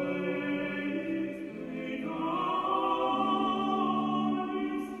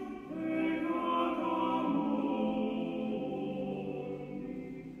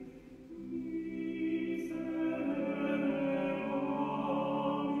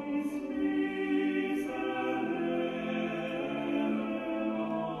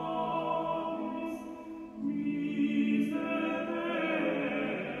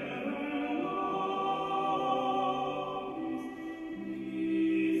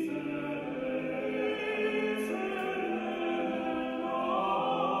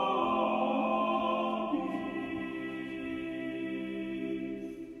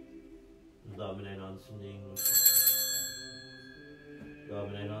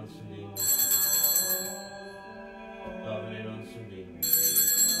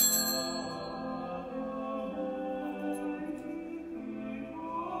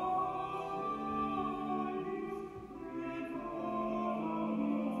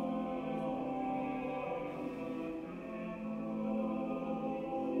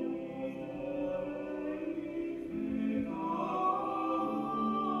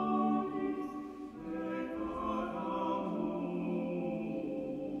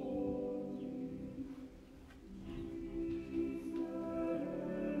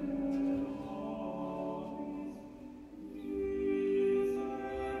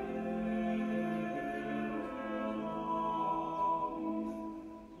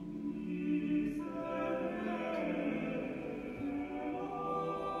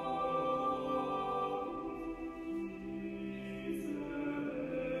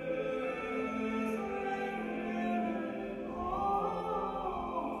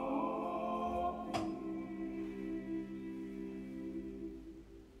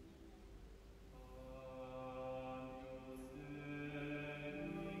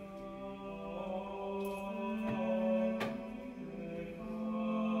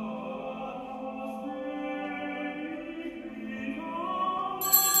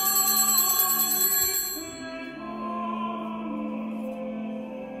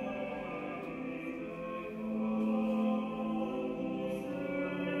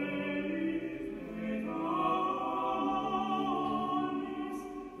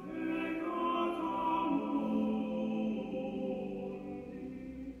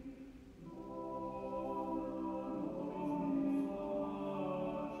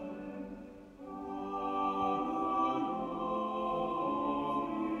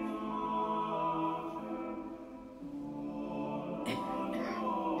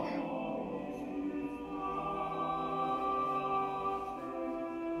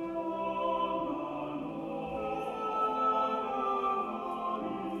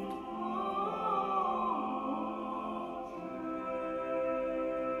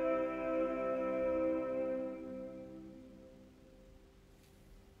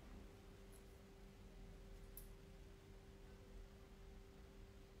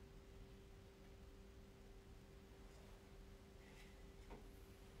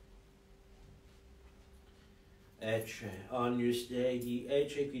 Ecce, agnus Dei,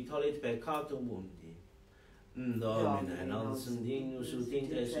 ecce qui tollit peccatum mundi. Domine, non sum dignus ut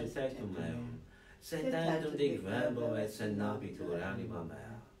intres ut tectum meum, sed tantum dic verbo et senabitur anima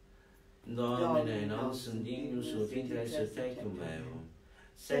mea. Domine, non sum dignus ut intres ut tectum meum,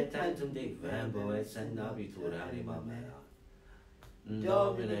 sed tantum dic verbo et senabitur anima mea.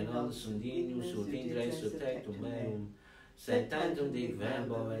 Domine, non sum dignus ut intres ut tectum meum, sed tantum dic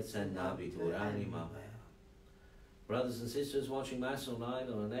verbo et senabitur anima mea. Brothers and sisters watching Mass online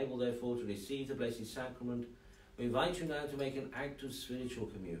and unable therefore to receive the Blessed Sacrament, we invite you now to make an act of spiritual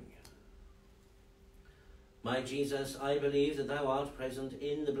communion. My Jesus, I believe that thou art present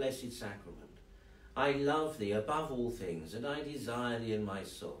in the Blessed Sacrament. I love thee above all things, and I desire thee in my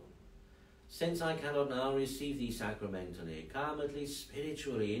soul. Since I cannot now receive thee sacramentally, come at least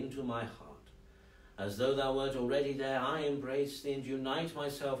spiritually into my heart. As though thou wert already there, I embrace thee and unite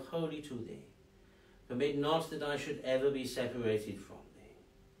myself wholly to thee. Permit not that I should ever be separated from thee.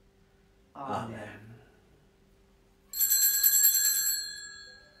 Amen.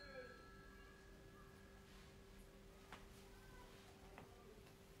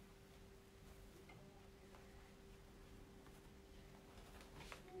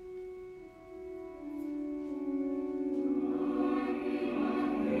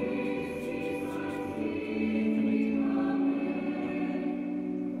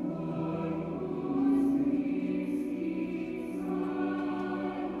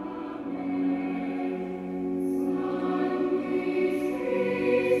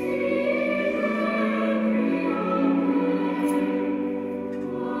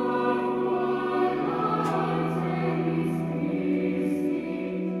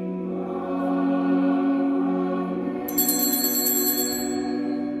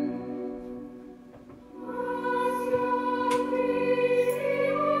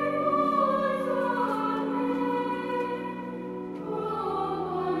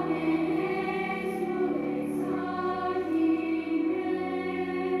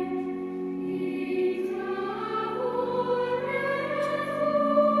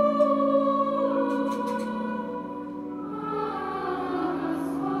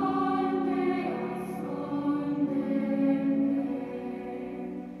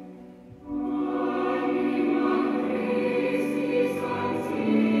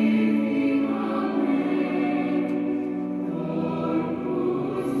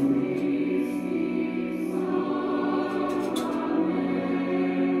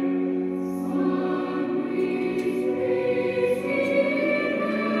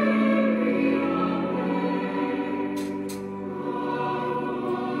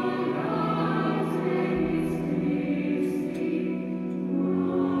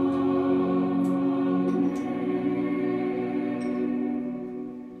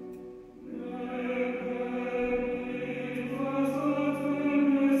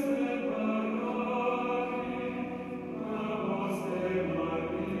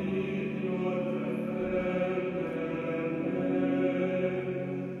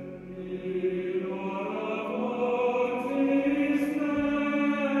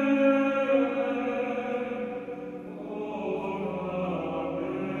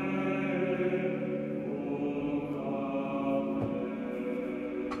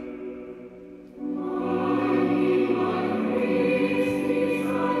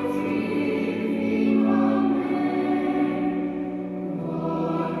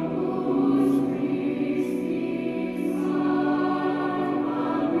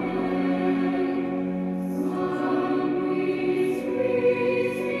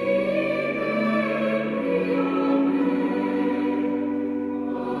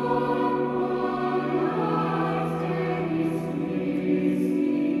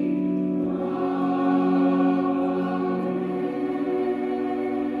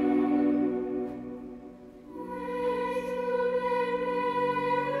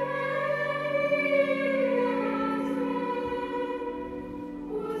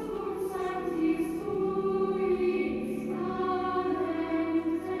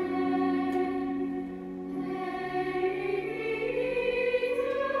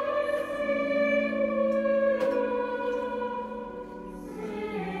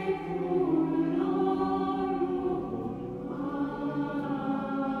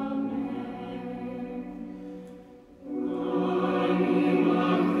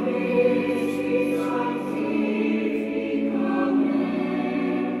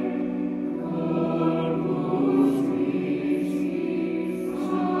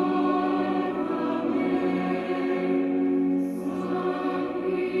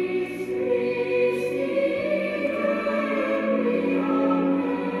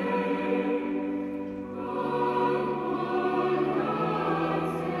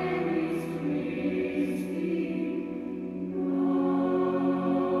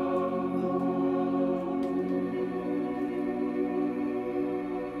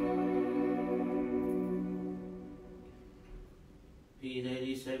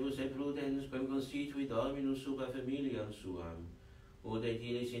 concebus et prudens, quem constituit Dominus super familiam suam, ut et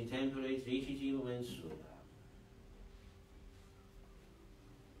illis in tempore tricitimum mensura.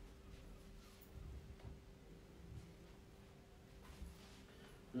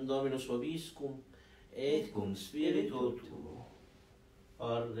 Dominus vobiscum, et cum spiritu tuo.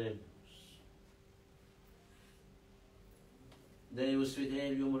 Ordemus. Deus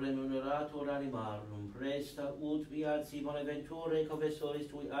fidelium remunerator animarum, presta ut viatsi Bonaventure confessoris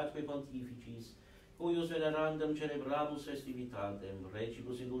tui atque pontificis, cuius venerandum celebramus festivitatem,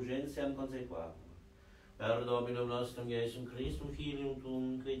 recibus indulgentiam consequatur. Per Dominum nostrum Iesum Christum, Filium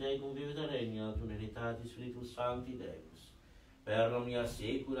Tuum, qui tecum vivit et regnat in unitatis Spiritus Sancti Deus, per omnia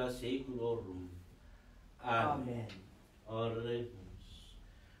saecula saeculorum. Amen. Oremus.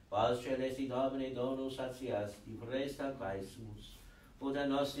 Paz celesti Domine donus satiasti, presta quaesimus, ut a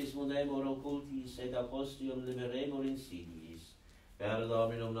nostris mundemur occultis et a postium liberemur insidiis, per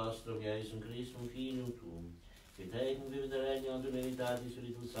Dominum nostrum Iesum Christum, Filium Tuum, qui tecum vivit et regnat in unitatis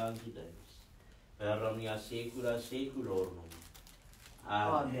Spiritus Sancti Deus, per omnia saecula saeculorum.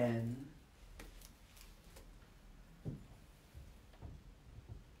 Amen.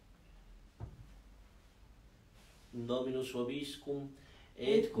 Dominus vobiscum,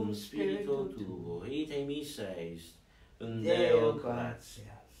 et cum spiritu tuo, ite missa est, Deo gratias.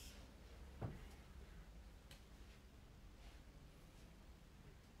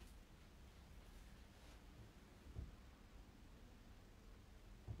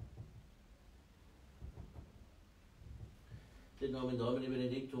 Sit nomen Domini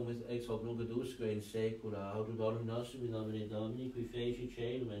benedictum ex hoc nunc et usque in saecula, autu Domini nostrum in nomine Domini, qui feci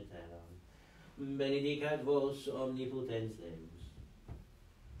caelum et terram. Benedicat vos omnipotens Deus.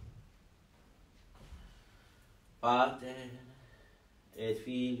 Pater, et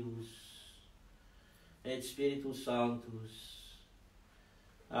Filius, et Spiritus Sanctus.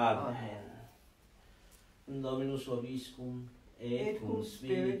 Amen. Dominus vobiscum, et cum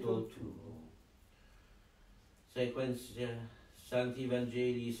spiritu tuo. Sequentia Sancti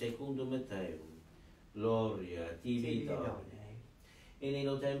Evangelii secundum Matteum. Gloria tibi Domine. In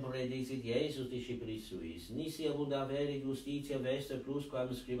illo tempore dixit Iesus discipulis suis, nisi abundavere justitia vester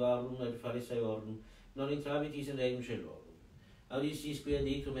plusquam scribarum et pharisaeorum, non intrabitis in regum celorum. Audistis quia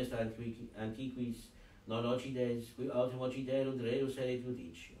dictum est antiquis, non occides, qui autem occiderunt reus erit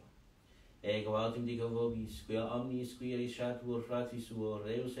judicio. Ego autem dicam vobis, quia omnis qui erisciatur fratis suo,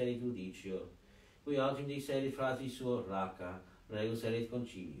 reus erit judicio, qui autem dixerit fratis suo raca, reus erit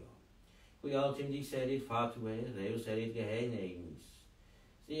concilio, qui autem dixerit fatue, reus erit gehenna ignis.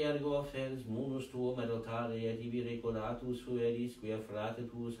 Si ergo offeris munus tuum ad altare et ibi recordatus fueris, quia frate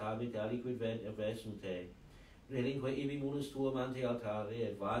tuus habet aliquid versum te, relinque ibi munus tuum ante altare,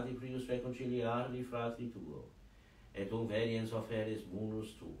 et vade prius reconciliari frati tuo, et veniens offeris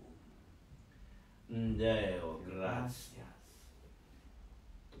munus tuum. Deo gratias.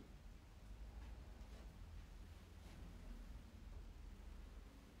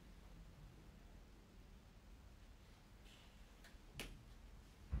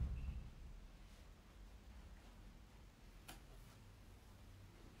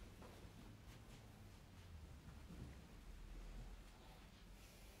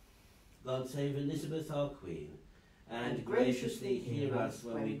 God save Elizabeth our Queen, and graciously hear us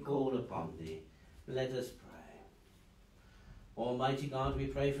when we call upon thee. Let us pray. Almighty God, we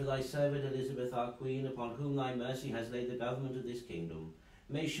pray for thy servant Elizabeth our Queen, upon whom thy mercy has laid the government of this kingdom.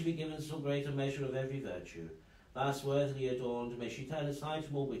 May she be given so great a measure of every virtue. Thus worthily adorned, may she turn aside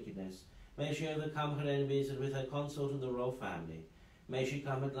from all wickedness. May she overcome her enemies, and with her consort and the royal family, may she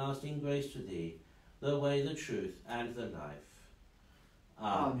come at last in grace to thee, the way, the truth, and the life.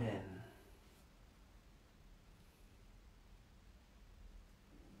 Amen.